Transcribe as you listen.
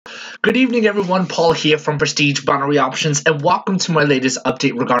Good evening, everyone. Paul here from Prestige Binary Options, and welcome to my latest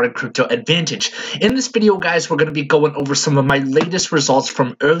update regarding Crypto Advantage. In this video, guys, we're going to be going over some of my latest results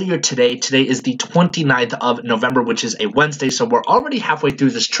from earlier today. Today is the 29th of November, which is a Wednesday, so we're already halfway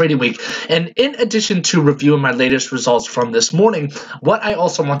through this trading week. And in addition to reviewing my latest results from this morning, what I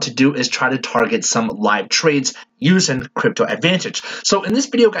also want to do is try to target some live trades using Crypto Advantage. So in this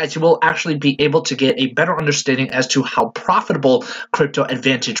video, guys, you will actually be able to get a better understanding as to how profitable Crypto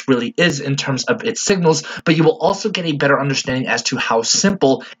Advantage really is in terms of its signals, but you will also get a better understanding as to how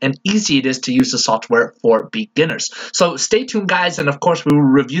simple and easy it is to use the software for beginners. So stay tuned, guys, and of course we will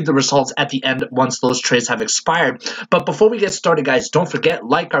review the results at the end once those trades have expired. But before we get started, guys, don't forget,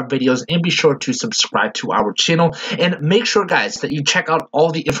 like our videos and be sure to subscribe to our channel, and make sure, guys, that you check out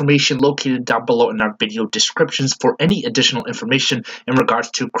all the information located down below in our video descriptions for any additional information in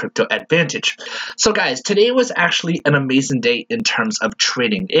regards to Crypto Advantage. So guys, today was actually an amazing day in terms of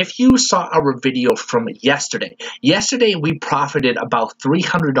trading. If you saw our video from yesterday we profited about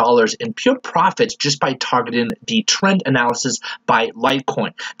 $300 in pure profits just by targeting the trend analysis by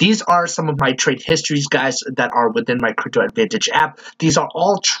Litecoin. These are some of my trade histories, guys, that are within my Crypto Advantage app. These are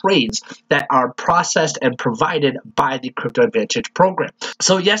all trades that are processed and provided by the Crypto Advantage program.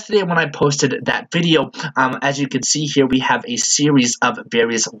 So yesterday when I posted that video, as you can see here, we have a series of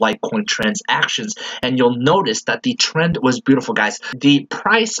various Litecoin transactions, and you'll notice that the trend was beautiful, guys. The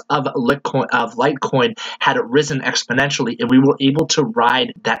price of Litecoin had risen exponentially, and we were able to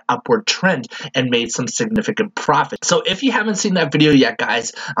ride that upward trend and made some significant profit. So if you haven't seen that video yet,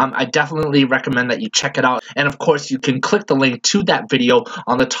 guys, I definitely recommend that you check it out. And of course, you can click the link to that video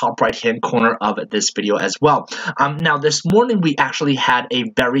on the top right-hand corner of this video as well. Now, this morning, we actually had a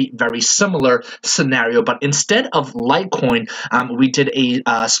very similar scenario, but instead of Litecoin, we did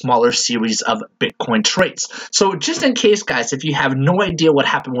a smaller series of Bitcoin trades. So just in case, guys, if you have no idea what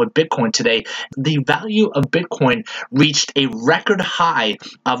happened with Bitcoin today, the value of Bitcoin reached a record high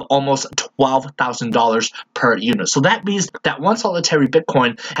of almost $12,000 per unit. So that means that one solitary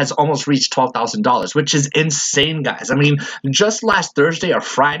Bitcoin has almost reached $12,000, which is insane, guys. I mean, just last Thursday or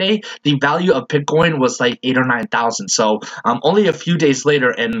Friday, the value of Bitcoin was like 8,000 or 9,000. So only a few days later,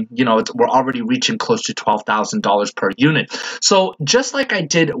 and we're already reaching close to $12,000 per unit. So just like I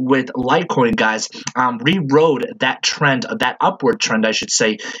did with Litecoin, guys, rode that trend, that upward trend, I should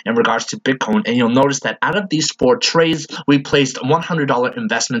say, in regards to Bitcoin. And you'll notice that out of these 4 trades, we placed $100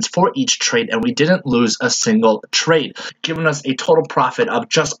 investments for each trade, and we didn't lose a single trade, giving us a total profit of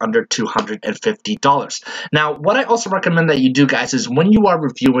just under $250. Now, what I also recommend that you do, guys, is when you are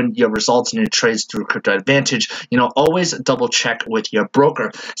reviewing your results and your trades through Crypto Advantage, always double check with your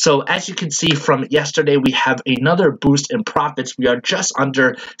broker. So as you can see from yesterday, we have another boost in profits. We are just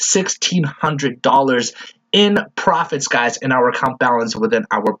under $1,600 in profits, guys, in our account balance within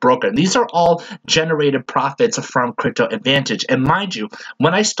our broker. And these are all generated profits from Crypto Advantage. And mind you,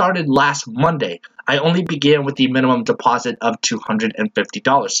 when I started last Monday, I only began with the minimum deposit of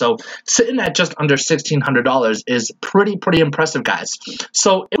 $250. So sitting at just under $1,600 is pretty impressive, guys.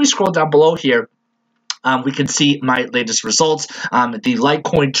 So if we scroll down below here, we can see my latest results, the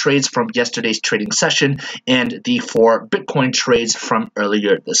Litecoin trades from yesterday's trading session, and the 4 Bitcoin trades from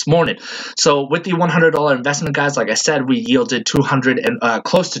earlier this morning. So with the $100 investment, guys, like I said, we yielded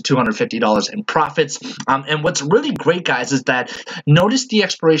close to $250 in profits. And what's really great, guys, is that notice the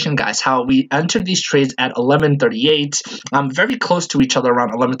expiration, guys, how we entered these trades at 11:38, very close to each other, around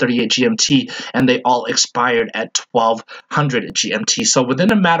 11:38 GMT, and they all expired at 1200 GMT. So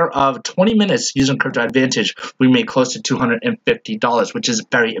within a matter of 20 minutes using Crypto Advantage, we made close to $250, which is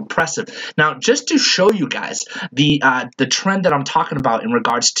very impressive. Now, just to show you guys the trend that I'm talking about in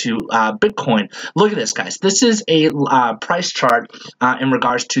regards to Bitcoin, look at this, guys. This is a price chart in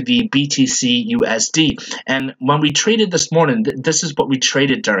regards to the BTC USD. And when we traded this morning, this is what we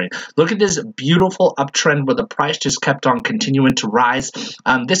traded during. Look at this beautiful uptrend where the price just kept on continuing to rise.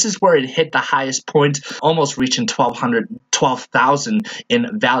 This is where it hit the highest point, almost reaching 12,000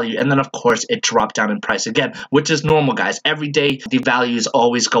 in value. And then, of course, it dropped down in price again, which is normal, guys. Every day the values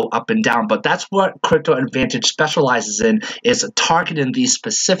always go up and down, but that's what Crypto Advantage specializes in, is targeting these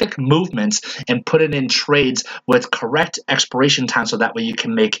specific movements and putting in trades with correct expiration time, so that way you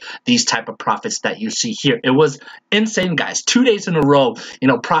can make these type of profits that you see here. It was insane, guys. 2 days in a row,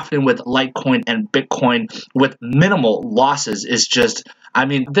 profiting with Litecoin and Bitcoin with minimal losses is just, I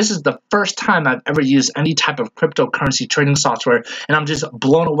mean, this is the first time I've ever used any type of cryptocurrency trading software, and I'm just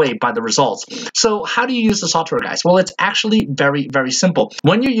blown away by the results. So how do you use the software, guys? Well, it's actually very, very simple.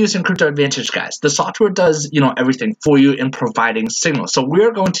 When you're using Crypto Advantage, guys, the software does, everything for you in providing signals. So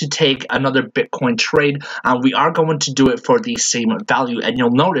we're going to take another Bitcoin trade. We are going to do it for the same value. And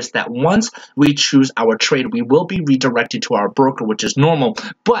you'll notice that once we choose our trade, we will be redirected to our broker, which is normal.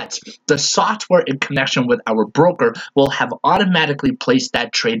 But the software in connection with our broker will have automatically placed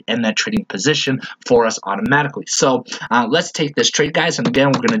that trade in that trading position for us automatically. So let's take this trade, guys. And again,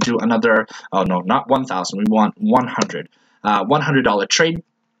 we're going to do another, oh no, not 1,000. We want 100. $100 trade.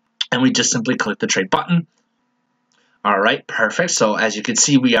 And we just simply click the trade button. All right, perfect. So as you can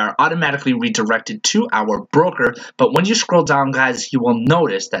see, we are automatically redirected to our broker. But when you scroll down, guys, you will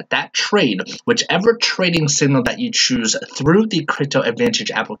notice that that trade, whichever trading signal that you choose through the Crypto Advantage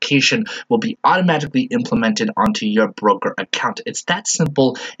application, will be automatically implemented onto your broker account. It's that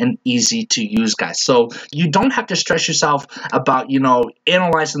simple and easy to use, guys. So you don't have to stress yourself about,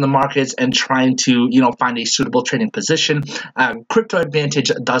 analyzing the markets and trying to, find a suitable trading position. Crypto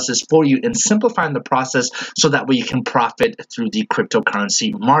Advantage does this for you in simplifying the process so that way you can profit through the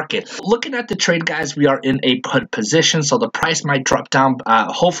cryptocurrency market. Looking at the trade, guys, we are in a put position, so the price might drop down,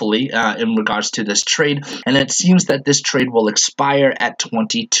 hopefully, in regards to this trade. And it seems that this trade will expire at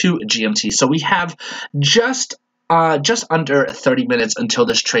 22 GMT. So we have just under 30 minutes until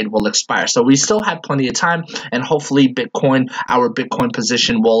this trade will expire. So we still have plenty of time, and hopefully our Bitcoin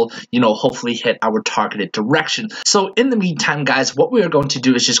position will, hopefully hit our targeted direction. So in the meantime, guys, what we are going to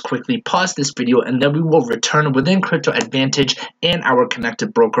do is just quickly pause this video, and then we will return within Crypto Advantage and our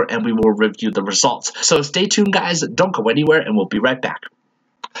connected broker, and we will review the results. So stay tuned, guys. Don't go anywhere, and we'll be right back.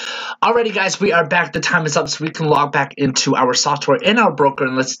 Alrighty, guys, we are back. The time is up, so we can log back into our software and our broker,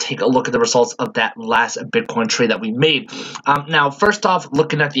 and let's take a look at the results of that last Bitcoin trade that we made. Now, first off,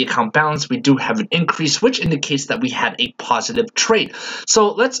 looking at the account balance, we do have an increase, which indicates that we had a positive trade.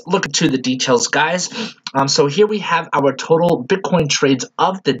 So let's look into the details, guys. So here we have our total Bitcoin trades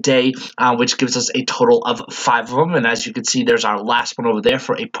of the day, which gives us a total of 5 of them. And as you can see, there's our last one over there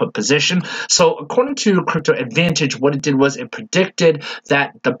for a put position. So according to Crypto Advantage, what it did was it predicted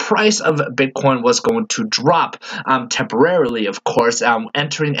that the price of Bitcoin was going to drop temporarily, of course,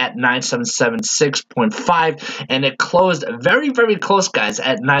 entering at 9776.5, and it closed very, very close, guys,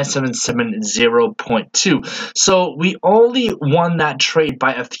 at 9770.2. So we only won that trade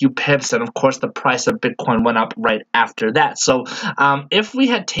by a few pips, and of course the price of Bitcoin went up right after that. So if we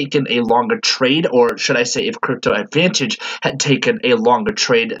had taken a longer trade, or should I say if Crypto Advantage had taken a longer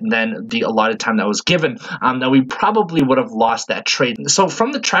trade than the allotted time that was given, then we probably would have lost that trade. So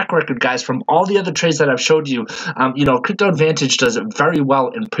from the track record, guys, from all the other trades that I've showed you, Crypto Advantage does very well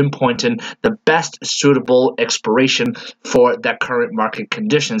in pinpointing the best suitable expiration for that current market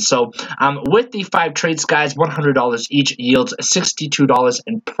condition. So with the 5 trades, guys, $100 each yields $62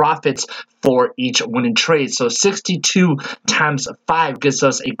 in profits for each winning trade. So 62 times 5 gives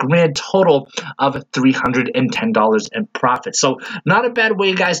us a grand total of $310 in profit. So not a bad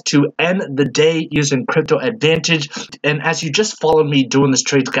way, guys, to end the day using Crypto Advantage. And as you just followed me doing this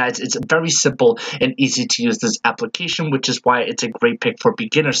trade, guys, it's very simple and easy to use this application, which is why it's a great pick for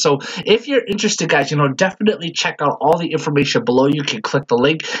beginners. So if you're interested, guys, definitely check out all the information below. You can click the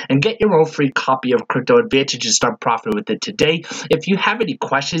link and get your own free copy of Crypto Advantage and start profiting with it today. If you have any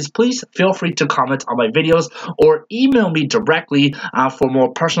questions, please feel free to comment on my videos or email me directly for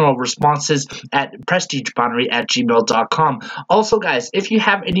more personal responses at prestigebinary@gmail.com. Also, guys, if you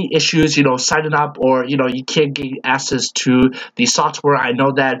have any issues, signing up, or you can't get access to the software, I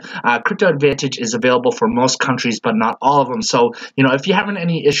know that Crypto Advantage is available for most countries, but not all of them. So, if you're having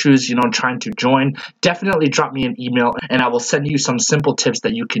any issues, trying to join, definitely drop me an email, and I will send you some simple tips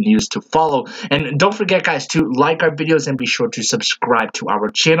that you can use to follow. And don't forget, guys, to like our videos and be sure to subscribe to our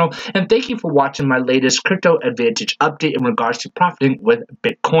channel. And thank you for watching my latest Crypto Advantage update in regards to profiting with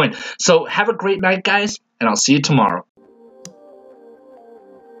Bitcoin. So have a great night, guys, and I'll see you tomorrow.